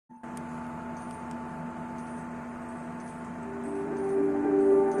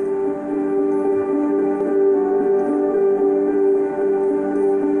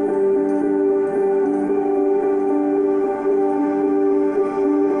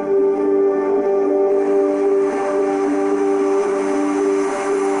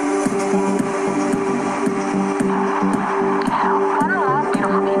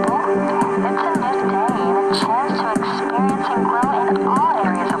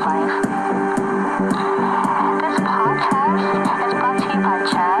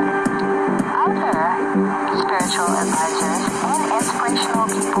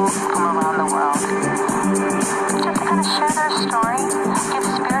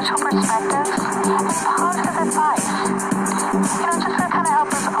spiritual perspectives, and positive advice. Just to kind of help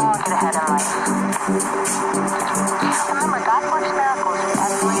us all get ahead in life. Remember, God works miracles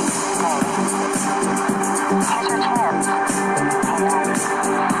every day. Here's your chance.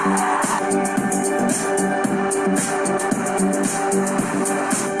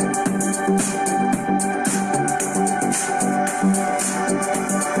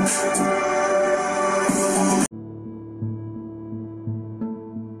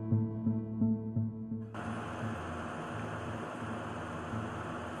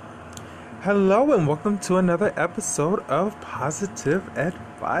 Hello and welcome to another episode of Positive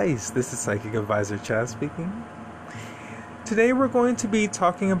Advice. This is Psychic Advisor Chad speaking. Today we're going to be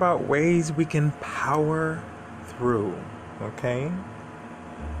talking about ways we can power through, okay?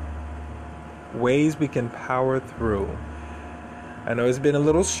 Ways we can power through. I know it's been a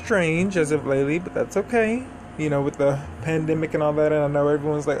little strange as of lately, but that's okay. With the pandemic and all that, and I know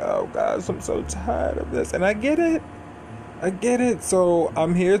everyone's like, oh gosh, I'm so tired of this. And I get it. So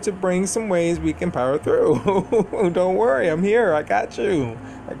I'm here to bring some ways we can power through. Don't worry, I'm here. I got you.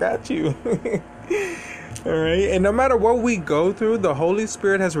 All right. And no matter what we go through, the Holy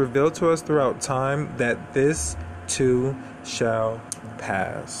Spirit has revealed to us throughout time that this too shall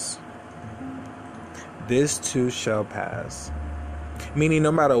pass. This too shall pass. Meaning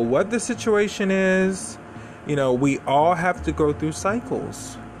no matter what the situation is, we all have to go through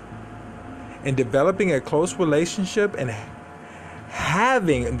cycles. And developing a close relationship and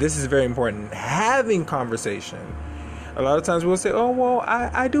having, this is very important, having conversation. A lot of times we'll say, oh, well,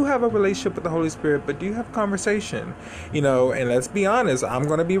 I do have a relationship with the Holy Spirit, but do you have conversation? And let's be honest, I'm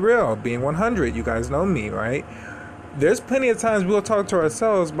going to be real, being 100, you guys know me, right? There's plenty of times we'll talk to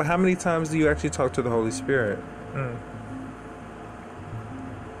ourselves, but how many times do you actually talk to the Holy Spirit?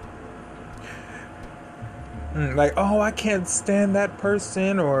 Like, oh, I can't stand that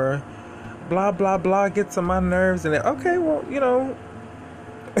person, or blah, blah, blah, gets on my nerves. And okay, well,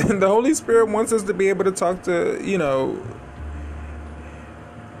 the Holy Spirit wants us to be able to talk to,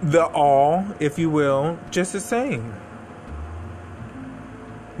 the all, if you will, just the same.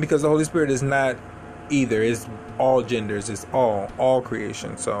 Because the Holy Spirit is not either. It's all genders. It's all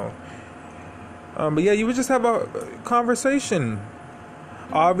creation. So, but yeah, you would just have a conversation.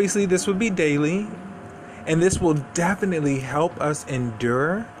 Obviously, this would be daily. And this will definitely help us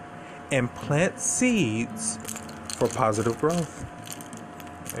endure and plant seeds for positive growth.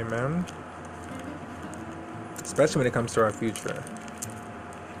 Amen. Especially when it comes to our future.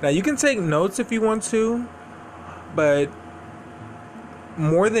 Now, you can take notes if you want to, but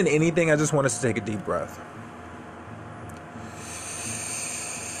more than anything, I just want us to take a deep breath.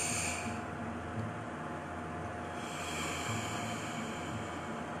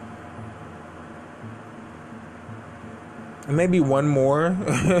 And maybe one more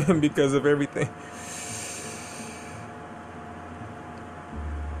because of everything.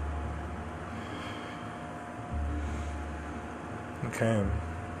 Okay.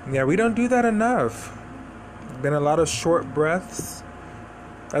 Yeah, we don't do that enough. Been a lot of short breaths.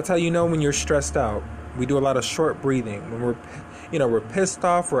 That's how you know when you're stressed out. We do a lot of short breathing. When we're pissed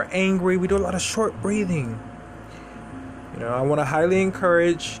off, we're angry, we do a lot of short breathing. I want to highly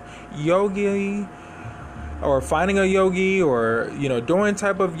encourage yogi, or finding a yogi, or doing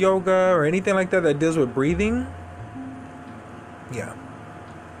type of yoga or anything like that deals with breathing. Yeah,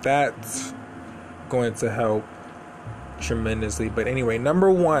 that's going to help tremendously. But anyway, number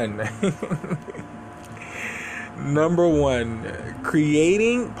one,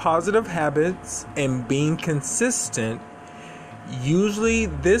 creating positive habits and being consistent. Usually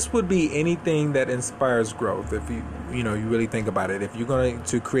this would be anything that inspires growth. If you really think about it, if you're going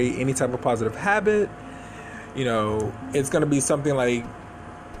to create any type of positive habit, it's going to be something like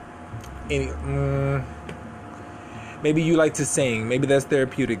maybe you like to sing. Maybe that's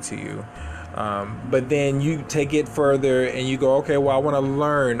therapeutic to you. But then you take it further and you go, okay, well, I want to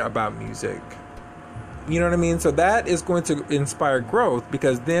learn about music. You know what I mean? So that is going to inspire growth,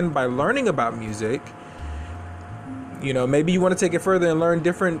 because then by learning about music, maybe you want to take it further and learn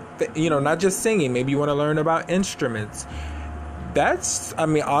different, not just singing. Maybe you want to learn about instruments.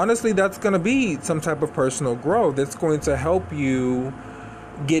 Honestly, that's going to be some type of personal growth. That's going to help you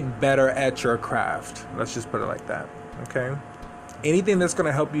get better at your craft. Let's just put it like that. Okay. Anything that's going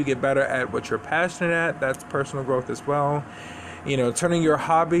to help you get better at what you're passionate at, that's personal growth as well. Turning your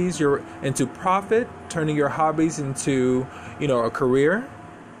hobbies into profit, turning your hobbies into, a career.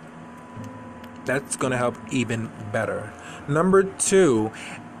 That's going to help even better. Number 2,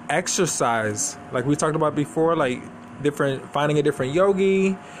 exercise. Like we talked about before, like finding a different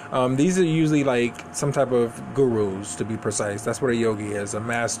yogi. These are usually like some type of gurus, to be precise. That's what a yogi is, a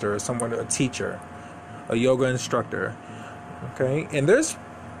master, someone, a teacher, a yoga instructor. Okay, and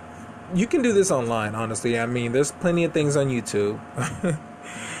you can do this online, honestly. I mean, there's plenty of things on YouTube.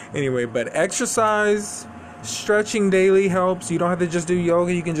 Anyway, but exercise, stretching daily helps. You don't have to just do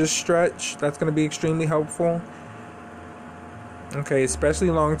yoga. You can just stretch. That's going to be extremely helpful. Okay, especially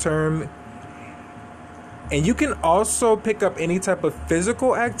long term. And you can also pick up any type of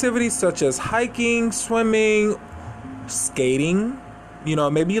physical activity such as hiking, swimming, skating. You know,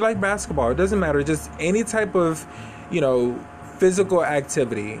 maybe you like basketball. It doesn't matter. Just any type of, physical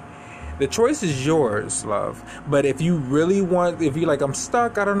activity. The choice is yours, love. But if you really want, if you're like, I'm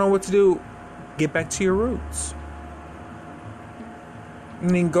stuck, I don't know what to do, get back to your roots. I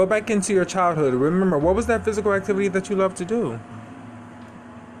mean, go back into your childhood. Remember, what was that physical activity that you love to do?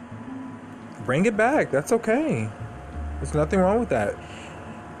 Bring it back. That's okay. There's nothing wrong with that.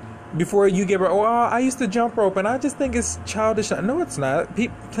 Before you get, I used to jump rope, and I just think it's childish. No, it's not.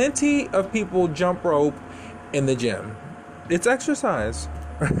 Plenty of people jump rope in the gym. It's exercise.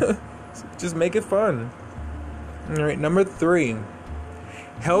 Just make it fun. All right, number 3,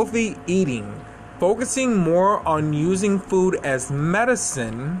 healthy eating. Focusing more on using food as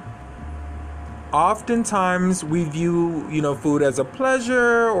medicine. Oftentimes we view, food as a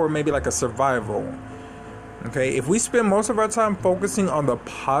pleasure or maybe like a survival. Okay, if we spend most of our time focusing on the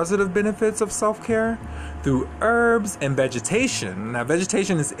positive benefits of self-care through herbs and vegetation. Now,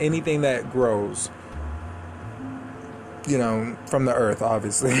 vegetation is anything that grows, from the earth,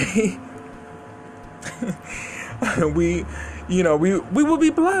 obviously. we will be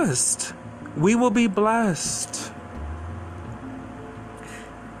blessed. We will be blessed.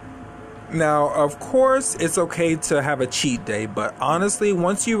 Now, of course, it's okay to have a cheat day, but honestly,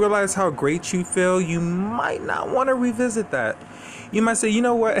 once you realize how great you feel, you might not want to revisit that. You might say, you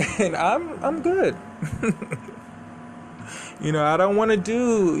know what, I'm good. I don't want to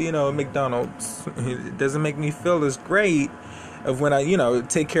do, McDonald's. It doesn't make me feel as great of when I,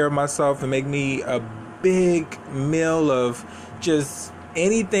 take care of myself and make me a big meal of just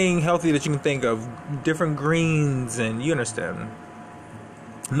anything healthy that you can think of, different greens, and you understand.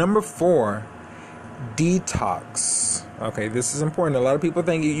 Number 4, detox. Okay, this is important. A lot of people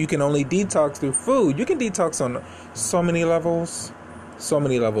think you can only detox through food. You can detox on so many levels,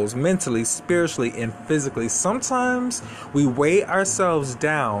 mentally, spiritually, and physically. Sometimes we weigh ourselves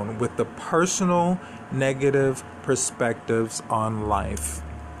down with the personal negative perspectives on life.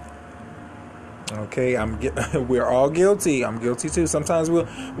 Okay, we're all guilty. I'm guilty too. Sometimes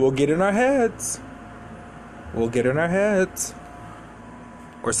we'll get in our heads.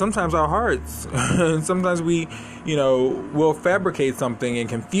 Or sometimes our hearts. Sometimes we'll fabricate something and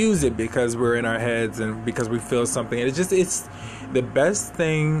confuse it because we're in our heads and because we feel something. And it's the best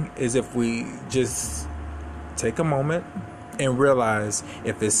thing is if we just take a moment and realize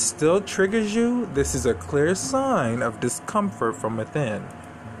if this still triggers you, this is a clear sign of discomfort from within.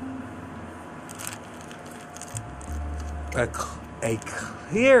 A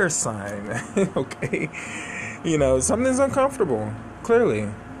clear sign. Okay. Something's uncomfortable. Clearly,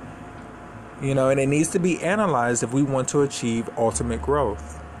 and it needs to be analyzed if we want to achieve ultimate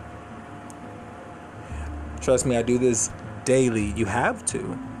growth. Trust me, I do this daily. You have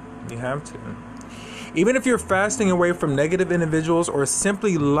to. Even if you're fasting away from negative individuals or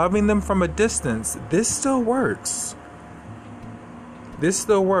simply loving them from a distance, this still works.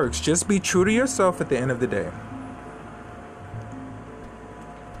 Just be true to yourself at the end of the day.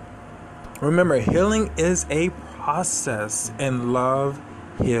 Remember, healing is a process, and love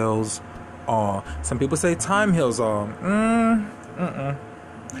heals all. Some people say time heals all.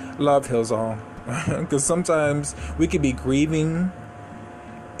 Love heals all. Because sometimes we could be grieving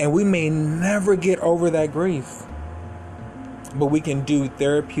and we may never get over that grief. But we can do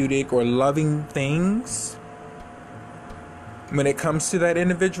therapeutic or loving things when it comes to that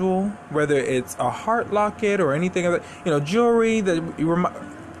individual, whether it's a heart locket or anything other, jewelry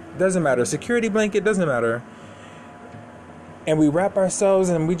doesn't matter, security blanket, doesn't matter. And we wrap ourselves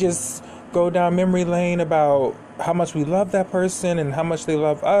and we just go down memory lane about how much we love that person and how much they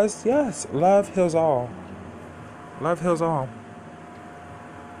love us. Yes, love heals all.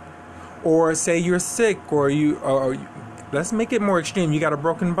 Or say you're sick or let's make it more extreme. You got a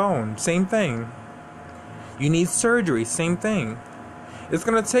broken bone. Same thing. You need surgery. Same thing. It's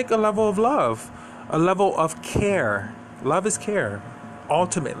going to take a level of love, a level of care. Love is care.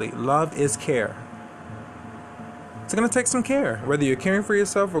 Ultimately, love is care. It's going to take some care, whether you're caring for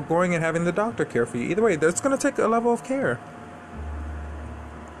yourself or going and having the doctor care for you. Either way, that's going to take a level of care.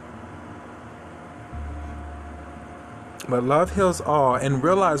 But love heals all. And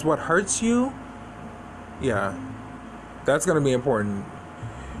realize what hurts you. Yeah, that's going to be important.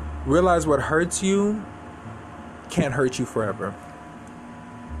 Realize what hurts you can't hurt you forever.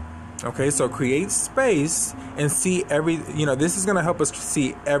 Okay, so create space and see this is going to help us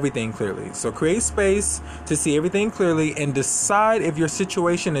see everything clearly. So create space to see everything clearly and decide if your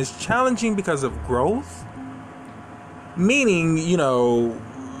situation is challenging because of growth. Meaning,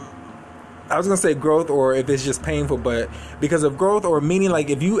 I was going to say growth, or if it's just painful, but because of growth, or meaning like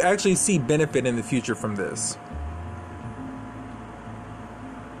if you actually see benefit in the future from this.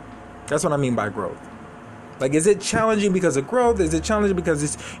 That's what I mean by growth. Like, is it challenging because of growth? Is it challenging because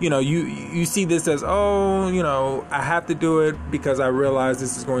it's, you see this as, I have to do it because I realize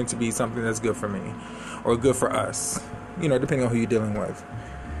this is going to be something that's good for me or good for us, depending on who you're dealing with.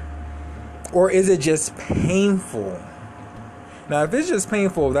 Or is it just painful? Now, if it's just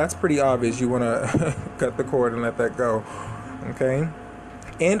painful, that's pretty obvious. You want to cut the cord and let that go. Okay?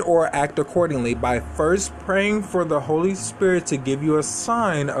 And or act accordingly by first praying for the Holy Spirit to give you a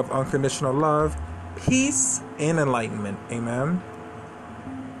sign of unconditional love, peace, and enlightenment. Amen.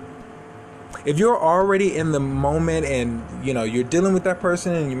 If you're already in the moment and you're dealing with that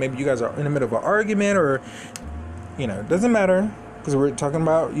person and maybe you guys are in the middle of an argument, or it doesn't matter, because we're talking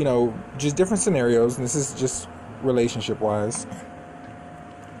about just different scenarios, and this is just relationship wise.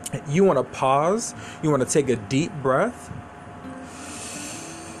 You want to pause, you want to take a deep breath.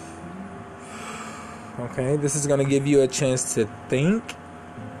 Okay, this is going to give you a chance to think.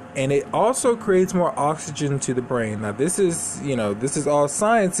 And it also creates more oxygen to the brain. Now, this is all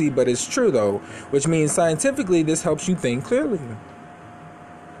sciencey, but it's true, though. Which means scientifically, this helps you think clearly.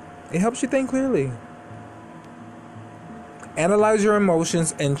 It helps you think clearly. Analyze your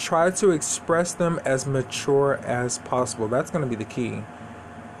emotions and try to express them as mature as possible. That's going to be the key.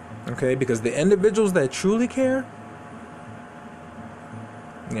 Okay? Because the individuals that truly care,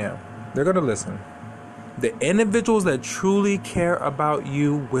 they're going to listen. The individuals that truly care about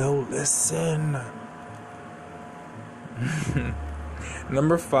you will listen.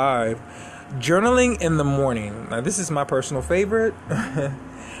 Number 5, journaling in the morning. Now, this is my personal favorite.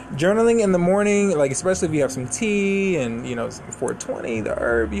 Journaling in the morning, like especially if you have some tea and, some 420, the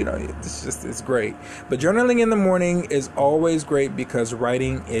herb, it's great. But journaling in the morning is always great because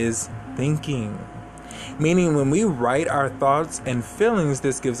writing is thinking. Meaning when we write our thoughts and feelings,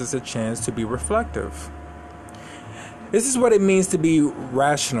 this gives us a chance to be reflective. This is what it means to be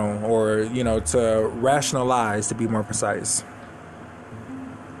rational, or, to rationalize, to be more precise.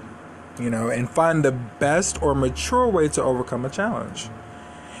 And find the best or mature way to overcome a challenge.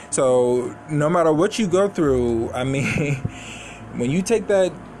 So no matter what you go through, when you take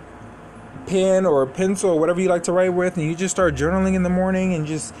that pen or pencil or whatever you like to write with, and you just start journaling in the morning and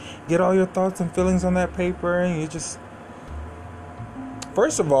just get all your thoughts and feelings on that paper, and you just,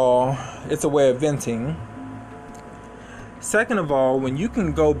 first of all, it's a way of venting. Second of all, when you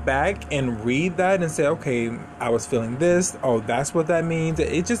can go back and read that and say, okay, I was feeling this. Oh, that's what that means.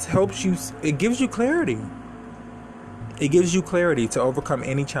 It just helps you. It gives you clarity. It gives you clarity to overcome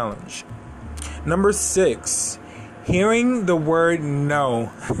any challenge. Number 6, hearing the word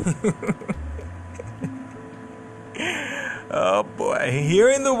no. Oh boy,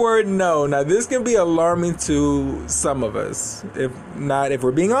 hearing the word no. Now this can be alarming to some of us. If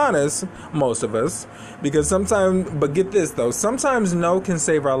we're being honest, most of us. Because but get this though, sometimes no can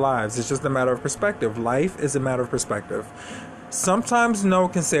save our lives. It's just a matter of perspective. Life is a matter of perspective. Sometimes no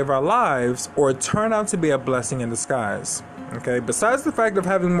can save our lives or turn out to be a blessing in disguise. Okay, besides the fact of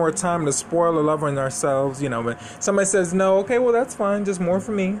having more time to spoil or love on ourselves, when somebody says no, okay, well that's fine, just more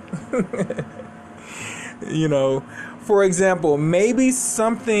for me. For example, maybe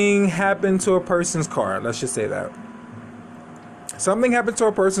something happened to a person's car. Let's just say that. Something happened to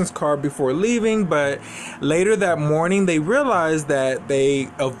a person's car before leaving, but later that morning they realized that they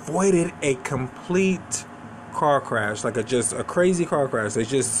avoided a complete car crash, like a crazy car crash. They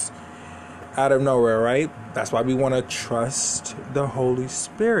just out of nowhere, right? That's why we want to trust the Holy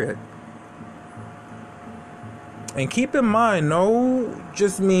Spirit. And keep in mind, no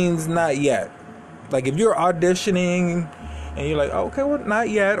just means not yet. Like if you're auditioning and you're like, okay, well, not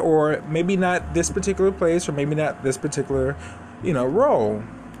yet, or maybe not this particular place, or maybe not this particular, role,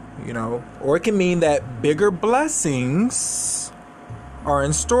 or it can mean that bigger blessings are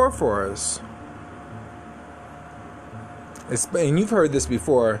in store for us. And you've heard this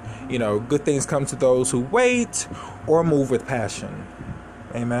before, good things come to those who wait or move with passion.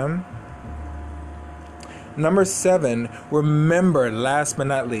 Amen. Number 7, remember, last but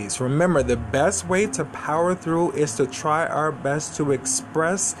not least, remember the best way to power through is to try our best to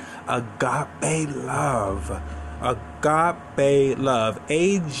express agape love Agape love.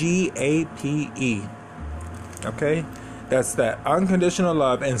 AGAPE. Okay? That's that unconditional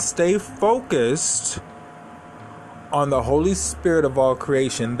love. And stay focused on the Holy Spirit of all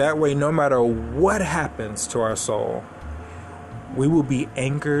creation. That way, no matter what happens to our soul, we will be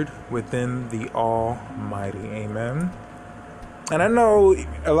anchored within the Almighty. Amen. And I know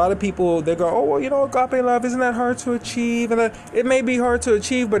a lot of people, they go, oh, well, agape love, isn't that hard to achieve? And it may be hard to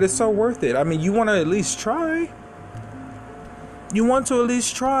achieve, but it's so worth it. I mean, you want to at least try. You want to at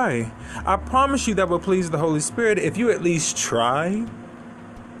least try. I promise you that will please the Holy Spirit if you at least try.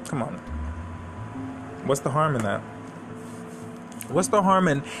 Come on. What's the harm in that? What's the harm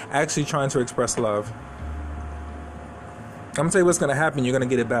in actually trying to express love? I'm going to tell you what's going to happen. You're going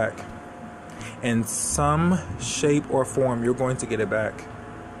to get it back. In some shape or form, you're going to get it back.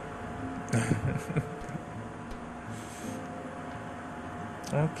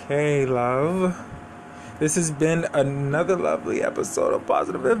 Okay, love. This has been another lovely episode of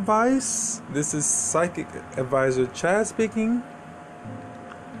Positive Advice. This is Psychic Advisor Chad speaking.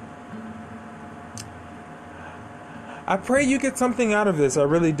 I pray you get something out of this. I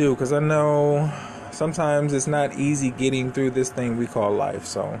really do, because I know sometimes it's not easy getting through this thing we call life.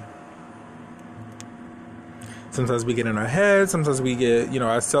 So sometimes we get in our heads. Sometimes we get,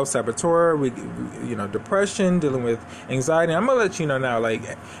 our self-saboteur. We, depression, dealing with anxiety. I'm going to let you know now, like,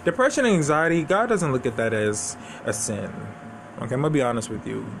 depression and anxiety, God doesn't look at that as a sin. Okay, I'm going to be honest with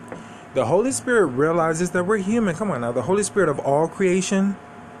you. The Holy Spirit realizes that we're human. Come on now. The Holy Spirit of all creation.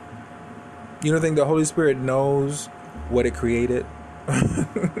 You don't think the Holy Spirit knows what it created?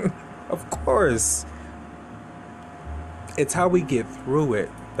 Of course. It's how we get through it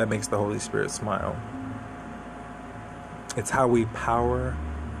that makes the Holy Spirit smile. It's how we power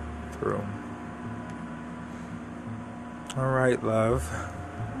through. All right, love.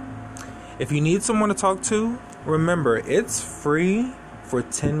 If you need someone to talk to, remember, it's free for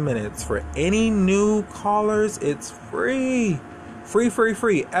 10 minutes. For any new callers, it's free. Free. Free.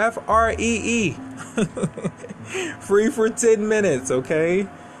 Free for 10 minutes, okay?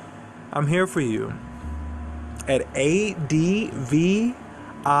 I'm here for you. At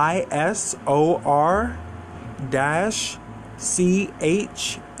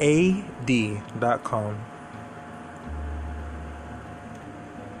advisor-chad.com.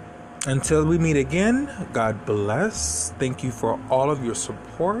 Until we meet again, God bless. Thank you for all of your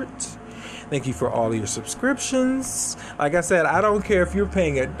support. Thank you for all of your subscriptions. Like I said, I don't care if you're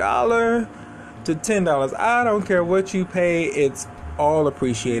paying $1 to $10. I don't care what you pay. It's all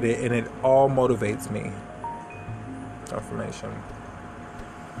appreciated and it all motivates me. Affirmation.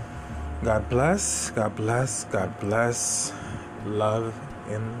 God bless. God bless. God bless. Love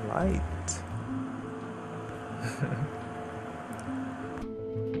and light.